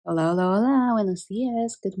Hola, hola, hola, buenos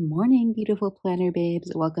dias. Good morning, beautiful planner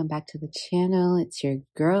babes. Welcome back to the channel. It's your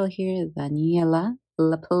girl here, Daniela,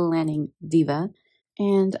 La Planning Diva.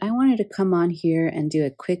 And I wanted to come on here and do a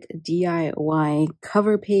quick DIY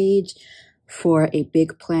cover page for a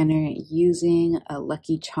big planner using a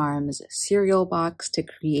Lucky Charms cereal box to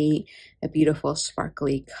create a beautiful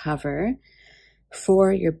sparkly cover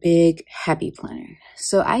for your big happy planner.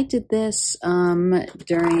 So I did this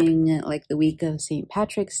during like the week of St.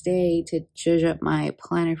 Patrick's Day to judge up my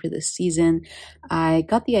planner for the season. I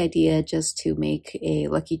got the idea just to make a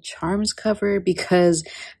Lucky Charms cover because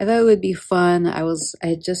I thought it would be fun. I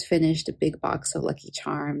had just finished a big box of Lucky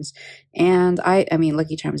Charms, and I mean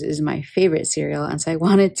Lucky Charms is my favorite cereal, and so I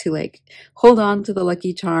wanted to like hold on to the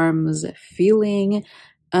Lucky Charms feeling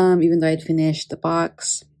even though I'd finished the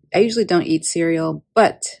box. I usually don't eat cereal,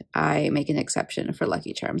 but I make an exception for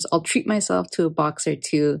Lucky Charms. I'll treat myself to a box or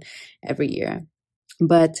two every year.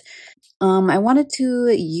 But I wanted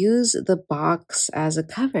to use the box as a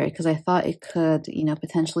cover because I thought it could,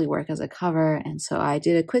 potentially work as a cover. And so I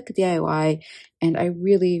did a quick DIY and I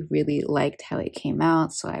really, really liked how it came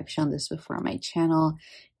out. So I've shown this before on my channel.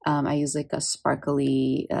 I use like a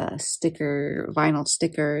sparkly vinyl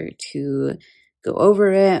sticker to go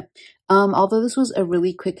over it. Although this was a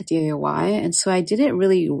really quick DIY, and so I did it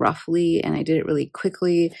really roughly and I did it really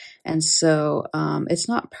quickly, and so it's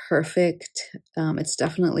not perfect. It's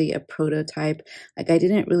definitely a prototype. Like I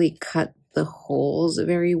didn't really cut the holes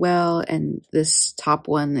very well, and this top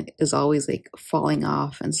one is always like falling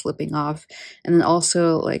off and slipping off, and then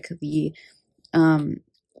also like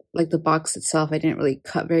the box itself, I didn't really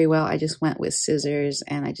cut very well. I just went with scissors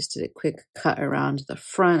and I just did a quick cut around the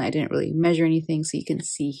front. I didn't really measure anything, so you can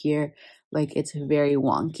see here, like it's very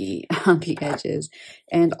wonky on the edges.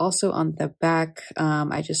 And also on the back,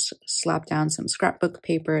 I just slapped down some scrapbook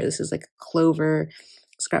paper. This is like clover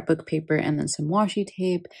scrapbook paper and then some washi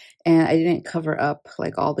tape. And I didn't cover up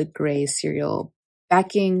like all the gray cereal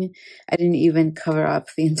backing. I didn't even cover up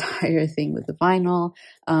the entire thing with the vinyl.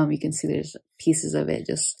 You can see there's pieces of it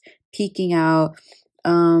just peeking out.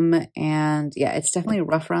 And yeah, it's definitely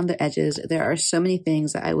rough around the edges. There are so many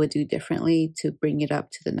things that I would do differently to bring it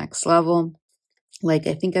up to the next level. Like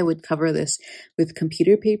I think I would cover this with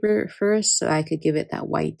computer paper first so I could give it that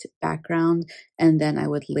white background, and then I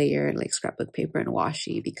would layer like scrapbook paper and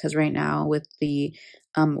washi, because right now with the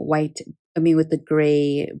with the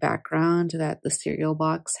gray background that the cereal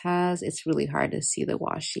box has, it's really hard to see the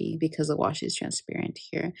washi because the washi is transparent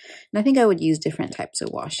here. And I think I would use different types of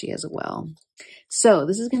washi as well. So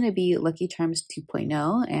this is going to be Lucky Charms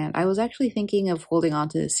 2.0, and I was actually thinking of holding on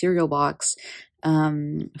to the cereal box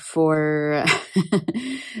for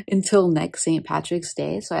until next St. Patrick's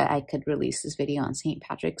Day, so I could release this video on St.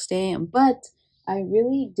 Patrick's Day, but I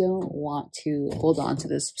really don't want to hold on to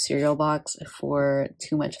this cereal box for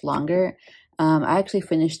too much longer. I actually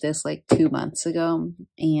finished this like 2 months ago,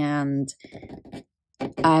 and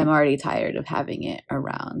I'm already tired of having it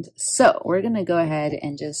around. So we're going to go ahead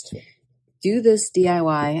and just do this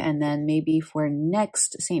DIY, and then maybe for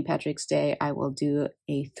next St. Patrick's Day, I will do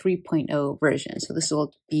a 3.0 version. So this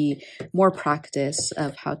will be more practice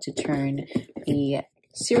of how to turn a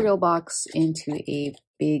cereal box into a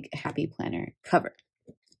big happy planner cover.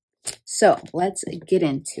 So let's get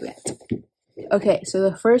into it. Okay, so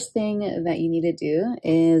the first thing that you need to do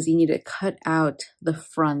is you need to cut out the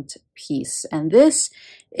front piece. And this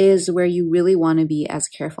is where you really want to be as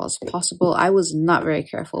careful as possible. I was not very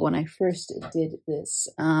careful when I first did this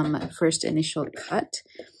first initial cut.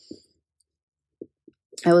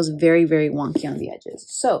 I was very, very wonky on the edges.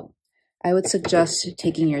 So I would suggest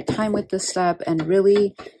taking your time with this step and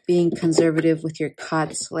really being conservative with your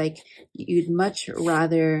cuts. Like you'd much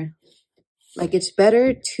rather, like it's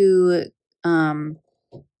better to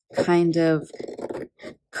kind of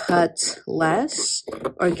cut less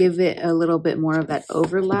or give it a little bit more of that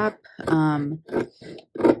overlap.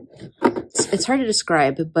 It's hard to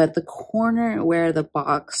describe, but the corner where the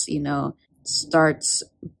box, starts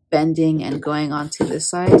bending and going onto this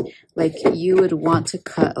side, like you would want to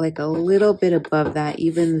cut like a little bit above that,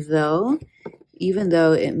 even though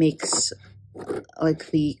it makes like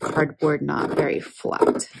the cardboard not very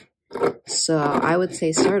flat. So I would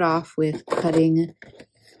say start off with cutting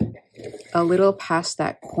a little past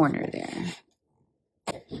that corner there.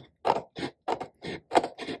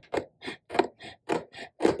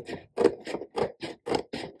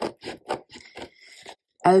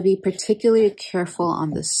 I would be particularly careful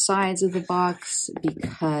on the sides of the box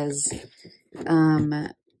because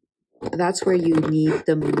that's where you need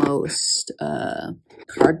the most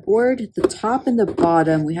cardboard. The top and the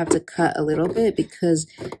bottom we have to cut a little bit because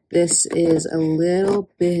this is a little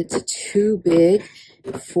bit too big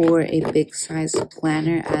for a big size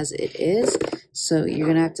planner as it is. So you're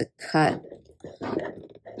gonna have to cut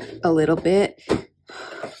a little bit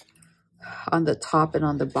on the top and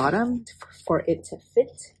on the bottom for it to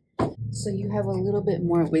fit. So you have a little bit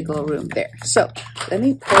more wiggle room there. So let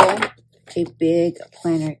me pull a big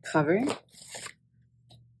planner cover,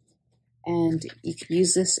 and you can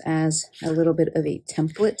use this as a little bit of a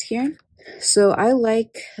template here. So I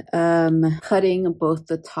like cutting both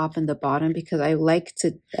the top and the bottom because I like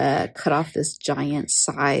to cut off this giant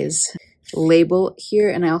size label here,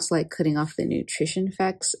 and I also like cutting off the nutrition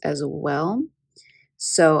facts as well.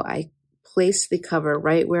 So I place the cover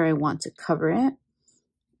right where I want to cover it,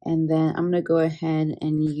 and then I'm gonna go ahead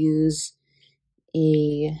and use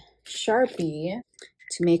a Sharpie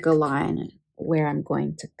to make a line where I'm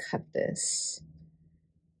going to cut this.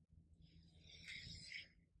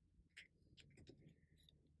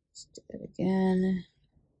 Let's do it again.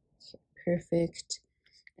 Okay, perfect.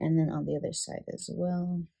 And then on the other side as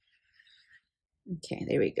well. Okay,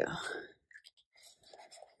 there we go.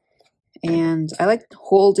 And I like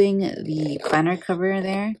holding the planner cover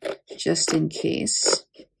there just in case.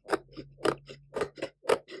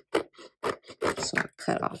 So I'll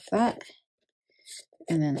cut off that.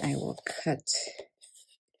 And then I will cut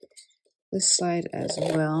this side as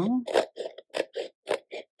well.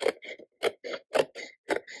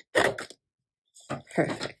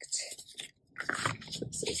 Perfect. So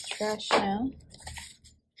this is trash now.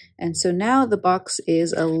 And so now the box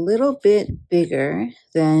is a little bit bigger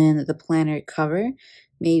than the planner cover,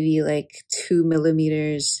 maybe like 2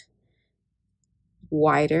 millimeters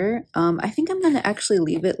wider. I think I'm gonna actually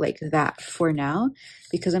leave it like that for now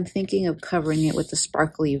because I'm thinking of covering it with the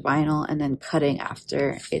sparkly vinyl and then cutting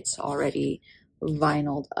after it's already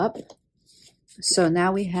vinyled up. So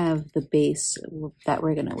now we have the base that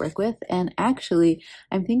we're gonna work with. And actually,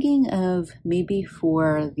 I'm thinking of maybe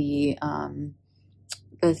for the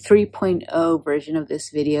 3.0 version of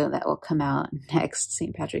this video that will come out next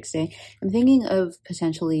St. Patrick's Day, I'm thinking of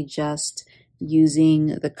potentially just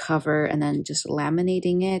using the cover and then just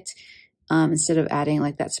laminating it instead of adding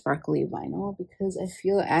like that sparkly vinyl, because I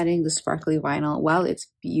feel adding the sparkly vinyl, while it's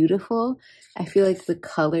beautiful, I feel like the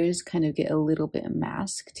colors kind of get a little bit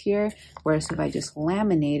masked here. Whereas if I just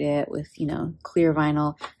laminate it with, you know, clear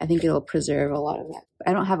vinyl, I think it'll preserve a lot of that.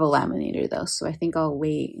 I don't have a laminator though, so I think I'll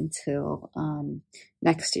wait until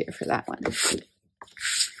next year for that one.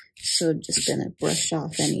 So just gonna brush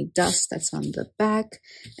off any dust that's on the back.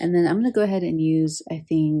 And then I'm gonna go ahead and use, I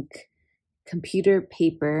think, computer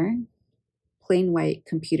paper, plain white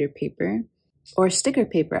computer paper, or sticker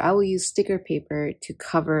paper. I will use sticker paper to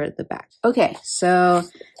cover the back. Okay, so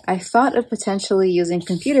I thought of potentially using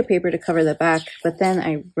computer paper to cover the back, but then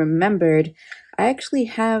I remembered I actually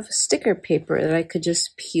have sticker paper that I could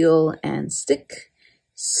just peel and stick.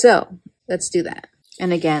 So let's do that.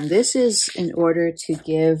 And again, this is in order to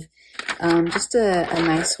give just a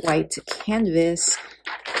nice white canvas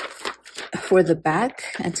for the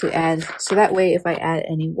back and to add, so that way if I add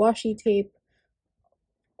any washi tape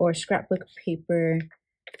or scrapbook paper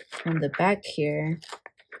on the back here,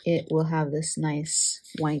 it will have this nice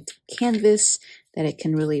white canvas that it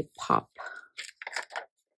can really pop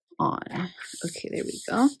on. Okay, there we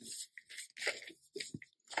go.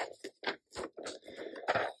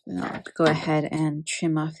 And I'll go ahead and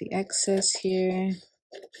trim off the excess here.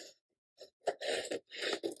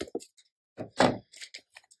 I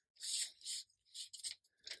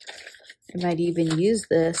might even use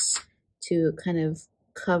this to kind of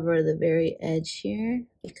cover the very edge here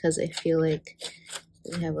because I feel like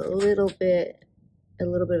we have a little bit of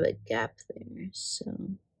a gap there.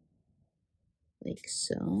 So, like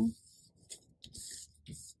so.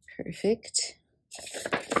 Perfect.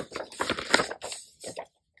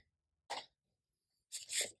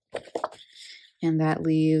 And that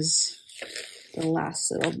leaves the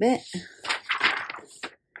last little bit.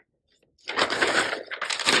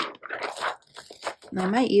 And I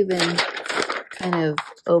might even kind of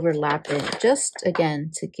overlap it just again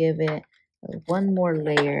to give it one more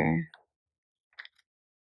layer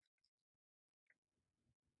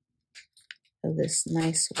of this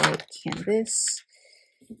nice white canvas.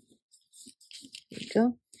 There we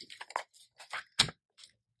go.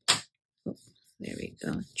 Oh, there we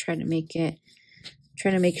go. Try to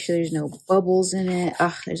make sure there's no bubbles in it.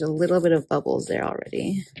 Ah, there's a little bit of bubbles there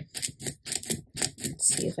already. Let's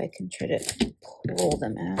see if I can try to pull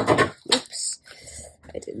them out. Oops,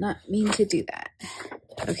 I did not mean to do that.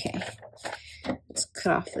 Okay, let's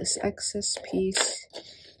cut off this excess piece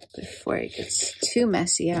before it gets too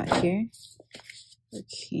messy out here.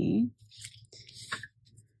 Okay.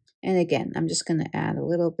 And again, I'm just going to add a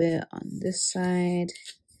little bit on this side.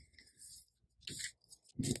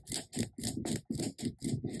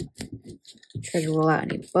 Try to roll out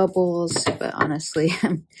any bubbles, but honestly,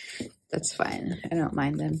 that's fine. I don't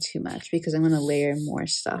mind them too much because I'm going to layer more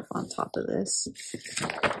stuff on top of this.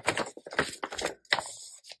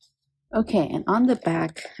 Okay, and on the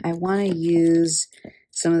back, I want to use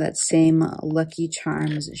some of that same Lucky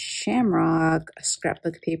Charms Shamrock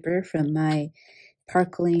scrapbook paper from my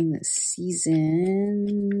Sparkling Seasons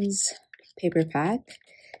paper pack.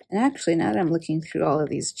 And actually, now that I'm looking through all of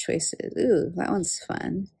these choices, ooh, that one's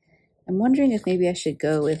fun. I'm wondering if maybe I should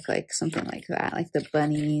go with like something like that, like the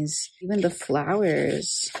bunnies, even the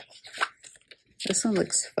flowers. This one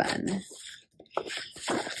looks fun.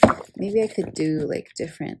 Maybe I could do like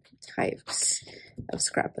different types of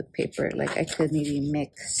scrapbook paper. Like I could maybe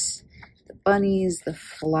mix the bunnies, the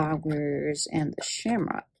flowers, and the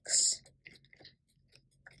shamrocks.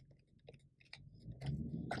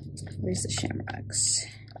 Where's the shamrocks?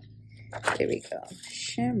 There we go.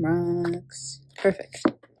 Shamrocks. Perfect.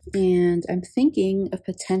 And I'm thinking of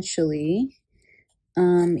potentially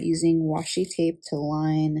using washi tape to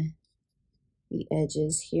line the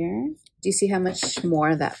edges here. Do you see how much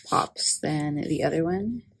more that pops than the other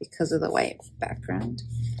one because of the white background?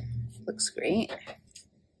 Looks great.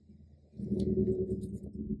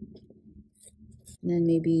 And then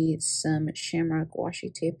maybe some shamrock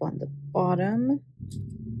washi tape on the bottom.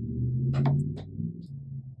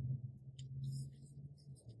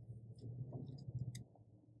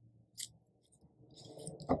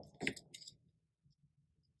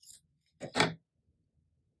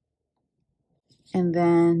 And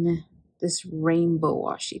then this rainbow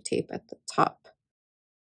washi tape at the top.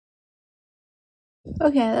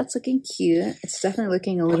 Okay, that's looking cute. It's definitely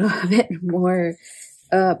looking a little bit more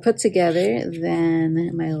put together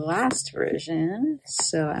than my last version.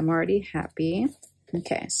 So I'm already happy.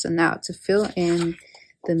 Okay, so now to fill in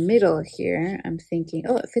the middle here, I'm thinking,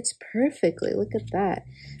 oh, it fits perfectly. Look at that.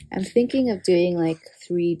 I'm thinking of doing like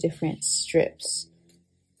 3 different strips.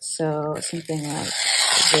 So something like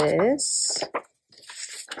this.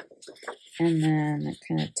 And then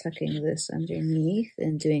kind of tucking this underneath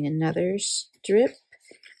and doing another strip.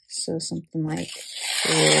 So something like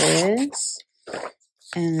this.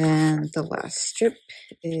 And then the last strip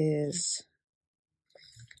is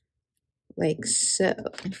like so.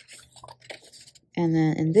 And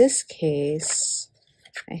then in this case,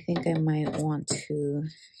 I think I might want to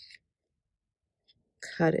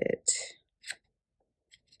cut it.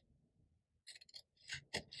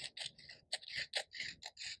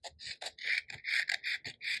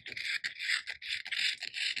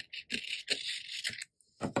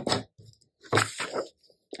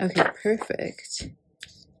 Okay, perfect.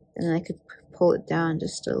 And then I could pull it down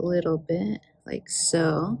just a little bit, like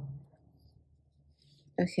so.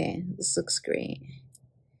 Okay, this looks great.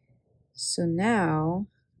 So now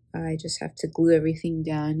I just have to glue everything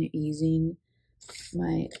down using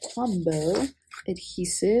my Tombow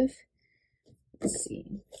adhesive. Let's see.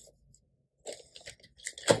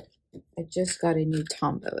 I just got a new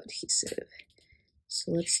Tombow adhesive.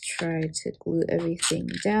 So let's try to glue everything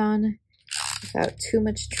down without too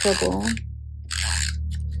much trouble.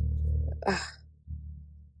 A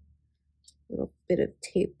little bit of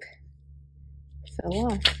tape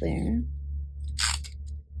fell off there.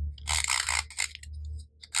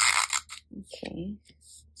 Okay,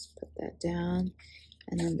 let's put that down.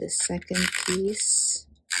 And then the second piece,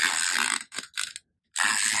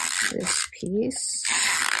 this piece.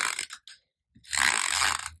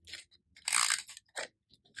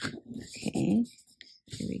 Okay,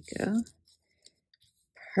 here we go.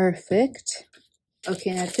 Perfect.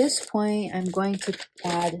 Okay, and at this point, I'm going to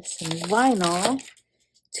add some vinyl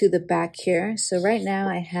to the back here. So right now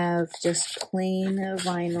I have just plain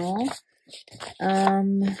vinyl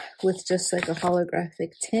with just like a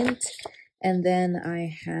holographic tint. And then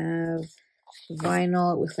I have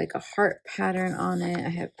vinyl with like a heart pattern on it. I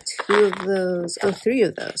have 2 of those. Oh, 3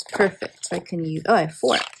 of those. Perfect. So I can use, oh, I have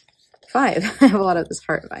 4. 5. I have a lot of this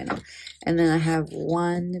heart vinyl. And then I have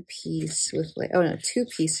 1 piece with like, oh no, 2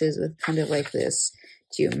 pieces with kind of like this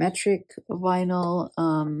geometric vinyl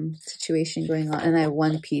situation going on. And I have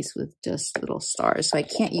 1 piece with just little stars. So I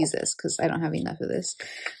can't use this because I don't have enough of this.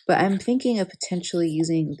 But I'm thinking of potentially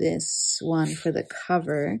using this one for the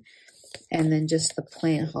cover and then just the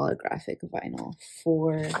plain holographic vinyl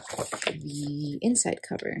for the inside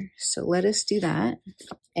cover. So let us do that.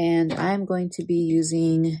 And I'm going to be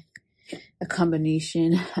using a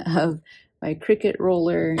combination of my Cricut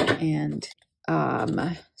roller and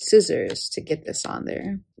scissors to get this on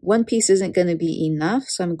there. One piece isn't going to be enough,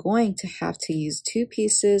 so I'm going to have to use 2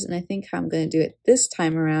 pieces. And I think how I'm going to do it this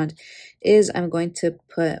time around is I'm going to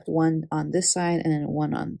put one on this side and then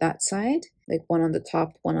one on that side, like one on the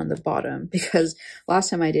top, one on the bottom, because last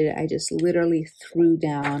time I did it, I just literally threw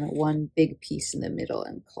down one big piece in the middle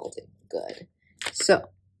and called it good. So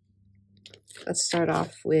let's start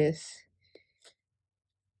off with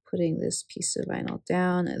putting this piece of vinyl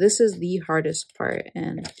down. This is the hardest part,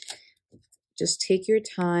 and just take your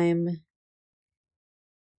time,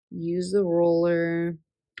 use the roller,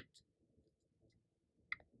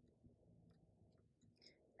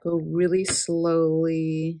 go really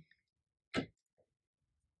slowly.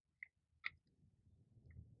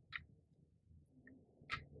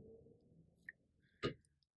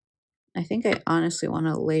 I think I honestly want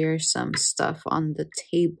to layer some stuff on the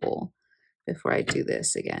table before I do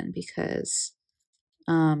this again, because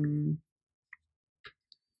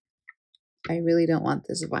I really don't want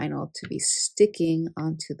this vinyl to be sticking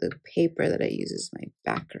onto the paper that I use as my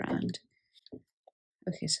background.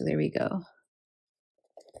 Okay, so there we go.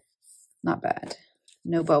 Not bad.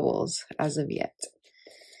 No bubbles as of yet.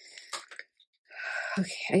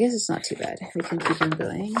 Okay, I guess it's not too bad. We can keep on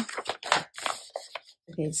going.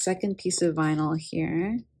 Okay, second piece of vinyl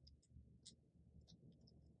here.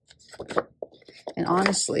 And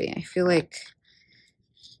honestly, I feel like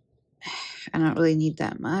I don't really need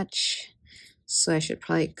that much, so I should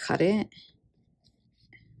probably cut it.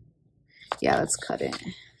 Yeah, let's cut it.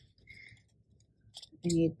 I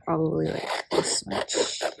need probably like this much.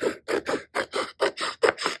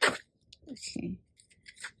 Okay,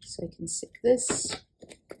 so I can stick this,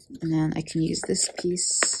 and then I can use this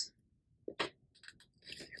piece. Okay,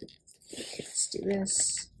 let's do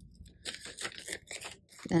this.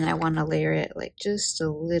 Then I want to layer it like just a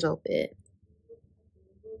little bit.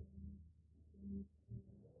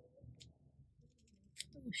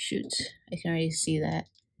 Oh, shoot, I can already see that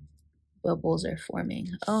bubbles are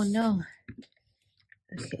forming. Oh no.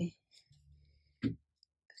 Okay. Okay,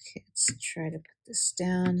 let's try to put this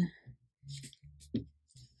down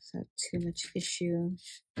without too much issue.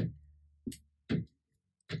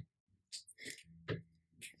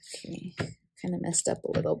 Okay, kind of messed up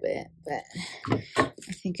a little bit, but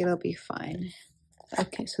I think it'll be fine.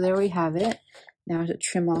 Okay, so there we have it. Now to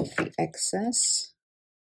trim off the excess.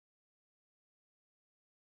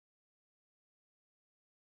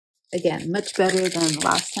 Again, much better than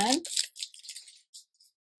last time.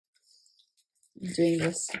 I'm doing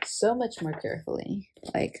this so much more carefully.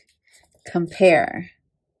 Like, compare.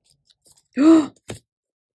 Oh,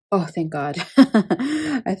 thank God.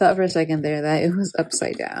 I thought for a second there that it was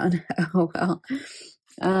upside down. Oh, well.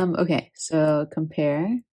 Okay, so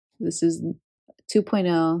compare. This is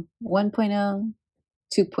 2.0, 1.0,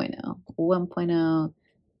 2.0, 1.0,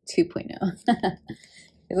 2.0.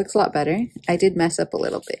 It looks a lot better. I did mess up a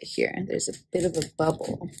little bit here. There's a bit of a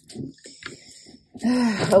bubble.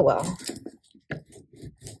 Oh well.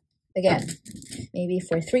 Again, maybe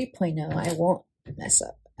for 3.0, I won't mess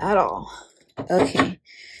up at all. Okay,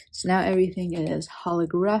 so now everything is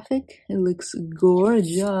holographic. It looks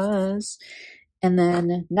gorgeous. And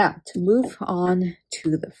then now to move on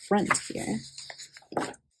to the front here.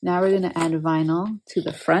 Now we're going to add vinyl to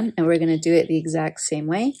the front, and we're going to do it the exact same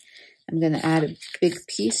way. I'm going to add a big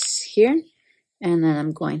piece here, and then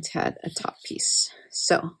I'm going to add a top piece.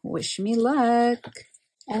 So wish me luck.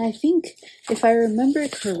 And I think if I remember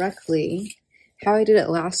correctly, how I did it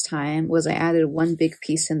last time was I added one big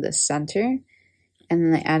piece in the center,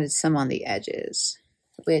 and then I added some on the edges,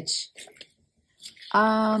 which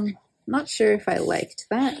not sure if I liked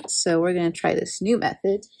that. So we're going to try this new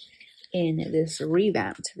method in this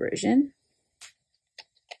revamped version.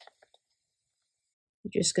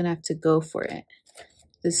 You're just going to have to go for it.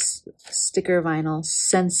 This sticker vinyl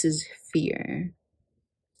senses fear.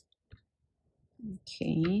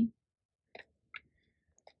 Okay.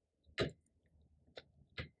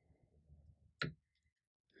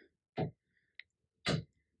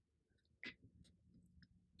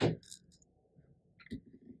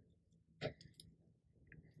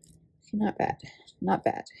 Not bad. Not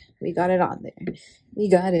bad. We got it on there. We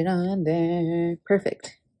got it on there.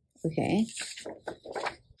 Perfect. Okay.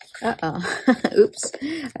 Uh-oh. Oops.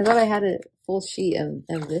 I thought I had a full sheet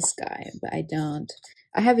of this guy, but I don't.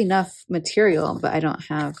 I have enough material, but I don't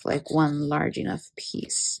have like one large enough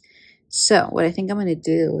piece. So what I think I'm going to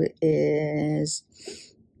do is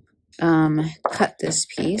cut this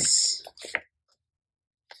piece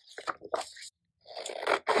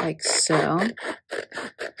like so.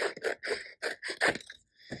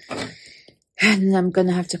 And then I'm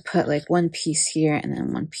gonna have to put like one piece here and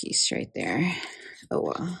then one piece right there. Oh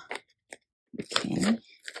well. Okay.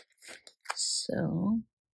 So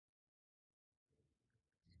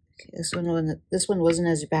okay, this one wasn't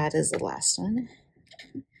as bad as the last one.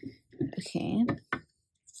 Okay.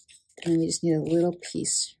 And we just need a little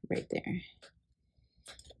piece right there.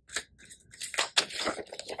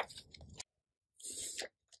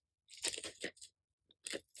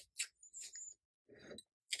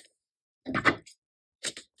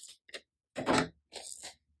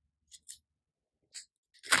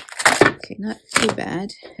 Okay, not too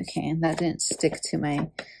bad. Okay, and that didn't stick to my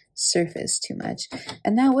surface too much.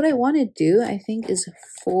 And now what I want to do, I think, is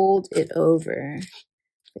fold it over.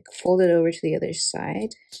 Like fold it over to the other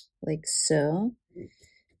side, like so.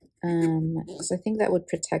 Because I think that would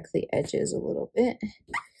protect the edges a little bit.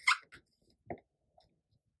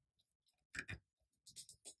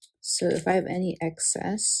 So if I have any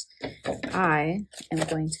excess, I am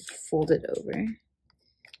going to fold it over.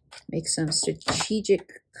 Make some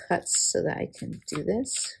strategic cuts so that I can do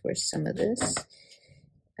this for some of this.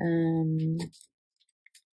 Okay,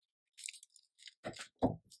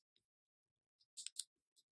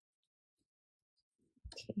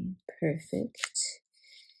 perfect.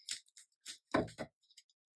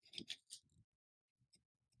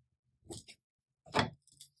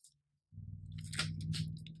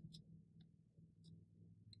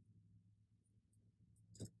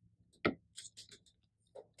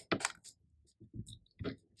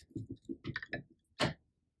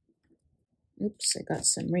 Oops, I got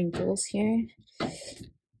some wrinkles here.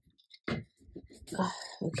 Oh,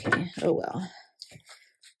 okay, oh well.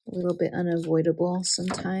 A little bit unavoidable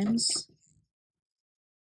sometimes.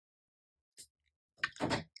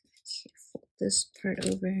 Okay, fold this part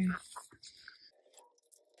over.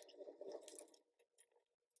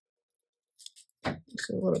 There's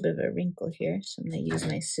a little bit of a wrinkle here, so I'm going to use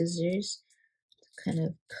my scissors to kind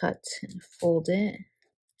of cut and fold it.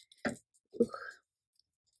 Ooh.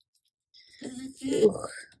 Ooh,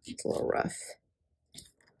 it's a little rough.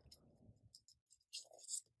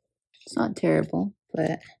 It's not terrible,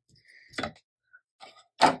 but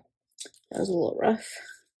that was a little rough.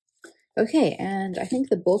 Okay, and I think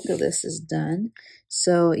the bulk of this is done.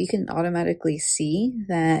 So you can automatically see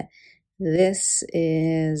that this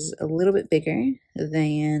is a little bit bigger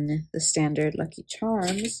than the standard Lucky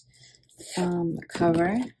Charms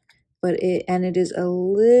cover, but it is a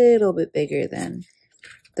little bit bigger than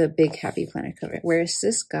the big Happy Planner cover, whereas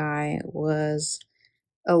this guy was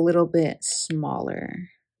a little bit smaller.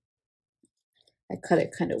 I cut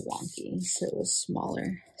it kind of wonky, so it was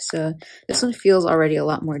smaller. So this one feels already a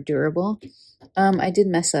lot more durable. I did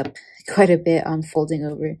mess up quite a bit on folding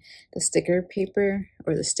over the sticker paper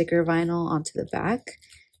or the sticker vinyl onto the back,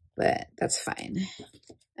 but that's fine.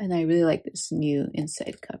 And I really like this new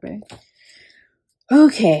inside cover.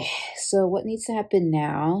 Okay, so what needs to happen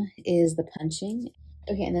now is the punching.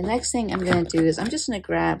 Okay, and the next thing I'm going to do is I'm just going to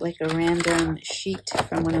grab like a random sheet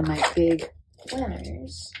from one of my big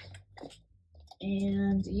planners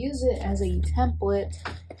and use it as a template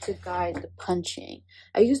to guide the punching.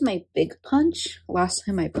 I used my big punch last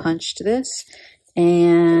time I punched this,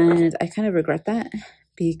 and I kind of regret that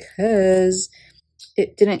because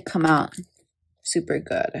it didn't come out super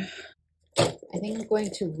good. I think I'm going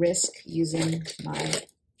to risk using my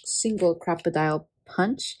single crocodile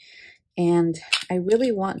punch, and I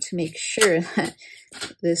really want to make sure that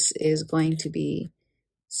this is going to be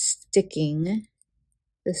sticking.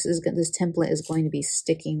 This template is going to be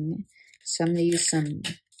sticking. So I'm going to use some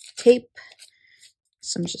tape,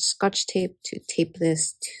 some just Scotch tape to tape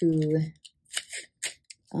this to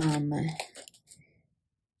the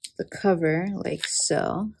cover like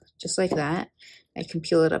so, just like that. I can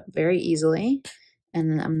peel it up very easily,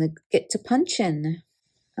 and then I'm going to get to punching.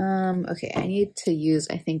 Okay, I need to use,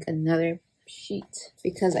 I think, another sheet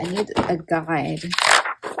because I need a guide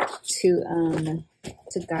to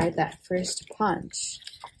guide that first punch.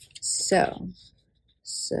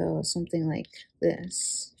 So something like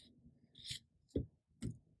this.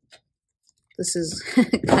 This is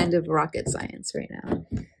kind of rocket science right now.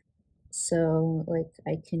 So like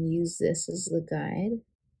I can use this as the guide,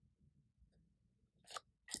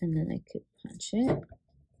 and then I could punch it.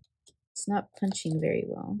 It's not punching very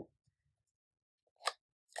well.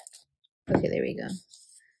 Okay, there we go.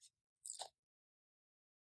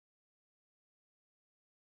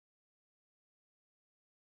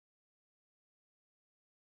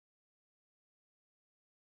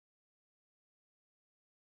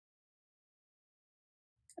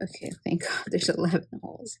 Okay, thank God there's 11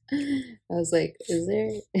 holes. I was like, is there,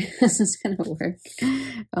 is this gonna work?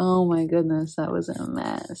 Oh my goodness, that was a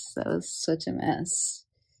mess. That was such a mess.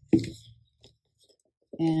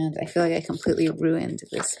 And I feel like I completely ruined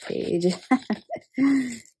this page.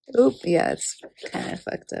 Oop, yeah, it's kind of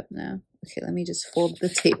fucked up now. Okay, let me just fold the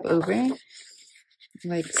tape over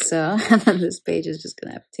like so. And then this page is just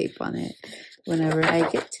gonna have tape on it whenever I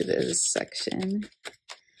get to this section.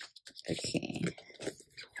 Okay.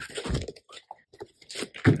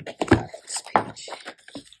 This page.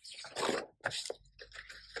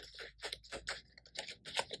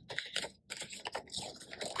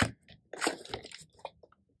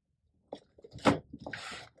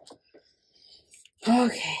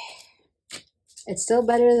 Okay. It's still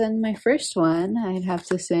better than my first one, I'd have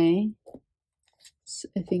to say.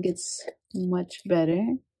 I think it's much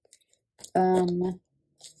better.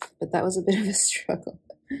 But that was a bit of a struggle.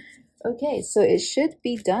 Okay, so it should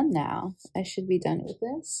be done now. I should be done with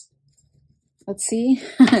this. Let's see.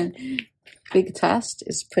 Big test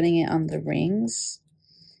is putting it on the rings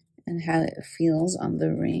and how it feels on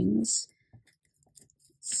the rings.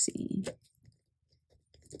 Let's see.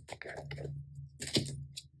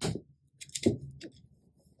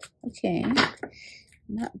 Okay,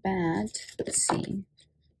 not bad. Let's see.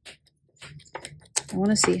 I want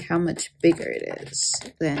to see how much bigger it is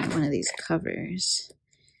than one of these covers.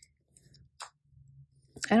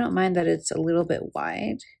 I don't mind that it's a little bit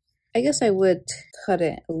wide. I guess I would cut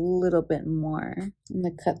it a little bit more. I'm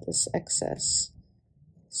going to cut this excess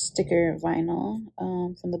sticker vinyl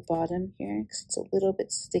from the bottom here because it's a little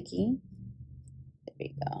bit sticky. There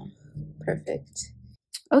we go. Perfect.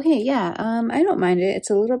 Okay, yeah, I don't mind it. It's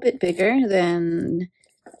a little bit bigger than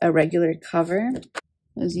a regular cover,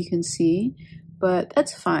 as you can see, but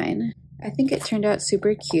that's fine. I think it turned out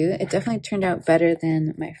super cute. It definitely turned out better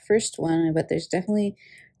than my first one, but there's definitely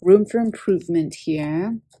room for improvement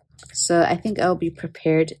here. So I think I'll be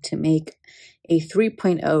prepared to make a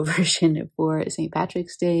 3.0 version for St.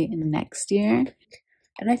 Patrick's Day next year.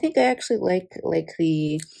 And I think I actually like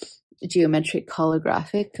the geometric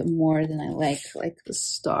holographic more than I like the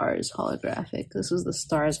stars holographic. This was the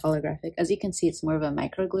stars holographic. As you can see, it's more of a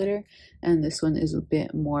micro glitter, and this one is a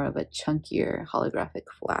bit more of a chunkier holographic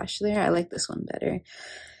flash there. I like this one better.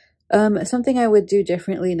 Something I would do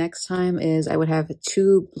differently next time is I would have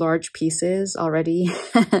 2 large pieces already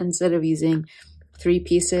instead of using 3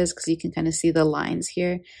 pieces, because you can kind of see the lines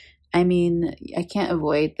here. I mean, I can't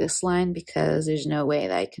avoid this line because there's no way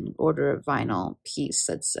that I can order a vinyl piece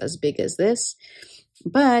that's as big as this.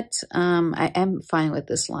 But I am fine with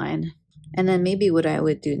this line. And then maybe what I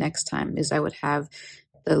would do next time is I would have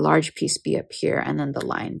the large piece be up here and then the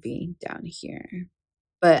line be down here.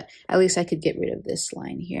 But at least I could get rid of this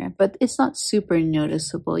line here. But it's not super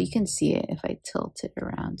noticeable. You can see it if I tilt it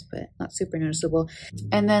around, but not super noticeable.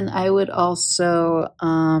 And then I would also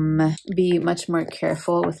be much more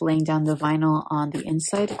careful with laying down the vinyl on the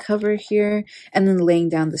inside cover here, and then laying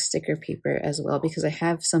down the sticker paper as well, because I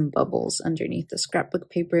have some bubbles underneath the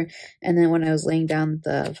scrapbook paper. And then when I was laying down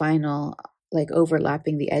the vinyl, like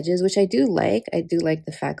overlapping the edges, which I do like. I do like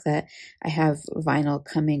the fact that I have vinyl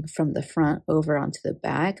coming from the front over onto the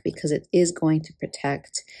back, because it is going to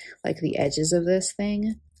protect like the edges of this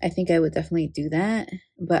thing. I think I would definitely do that,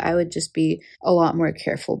 but I would just be a lot more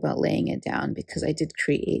careful about laying it down because I did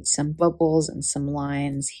create some bubbles and some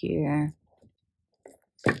lines here.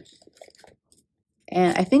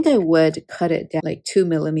 And I think I would cut it down like 2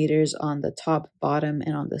 millimeters on the top, bottom,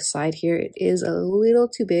 and on the side here. It is a little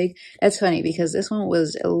too big. That's funny because this one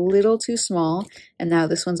was a little too small and now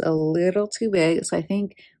this one's a little too big. So I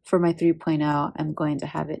think for my 3.0, I'm going to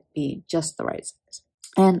have it be just the right size.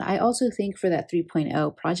 And I also think for that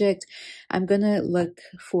 3.0 project, I'm going to look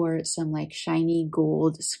for some like shiny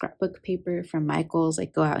gold scrapbook paper from Michael's,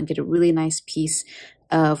 like go out and get a really nice piece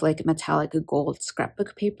of like metallic gold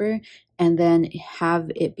scrapbook paper and then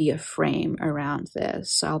have it be a frame around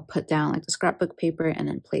this. So I'll put down like the scrapbook paper and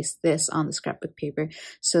then place this on the scrapbook paper.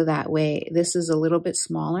 So that way this is a little bit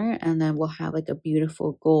smaller and then we'll have like a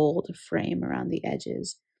beautiful gold frame around the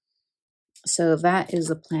edges. So that is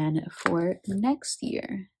the plan for next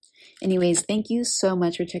year. Anyways, thank you so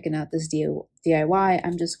much for checking out this DIY.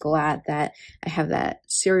 I'm just glad that I have that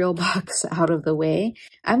cereal box out of the way.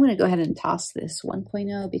 I'm going to go ahead and toss this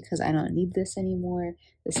 1.0 because I don't need this anymore.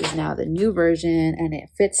 This is now the new version and it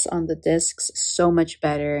fits on the discs so much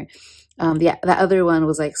better. The other one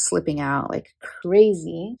was like slipping out like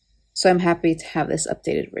crazy. So I'm happy to have this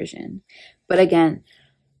updated version. But again,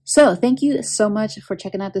 So thank you so much for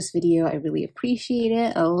checking out this video. I really appreciate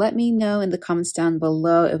it. Let me know in the comments down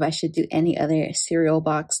below if I should do any other cereal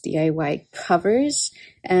box DIY covers.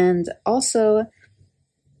 And also,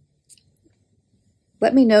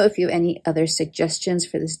 let me know if you have any other suggestions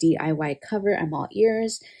for this DIY cover. I'm all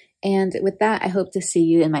ears. And with that, I hope to see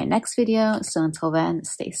you in my next video. So until then,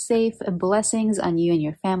 stay safe and blessings on you and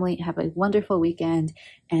your family. Have a wonderful weekend,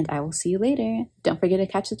 and I will see you later. Don't forget to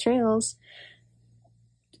catch the trails.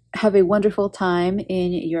 Have a wonderful time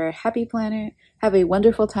in your happy planner. Have a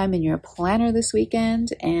wonderful time in your planner this weekend.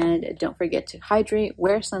 And don't forget to hydrate,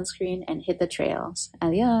 wear sunscreen, and hit the trails.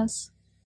 Adios.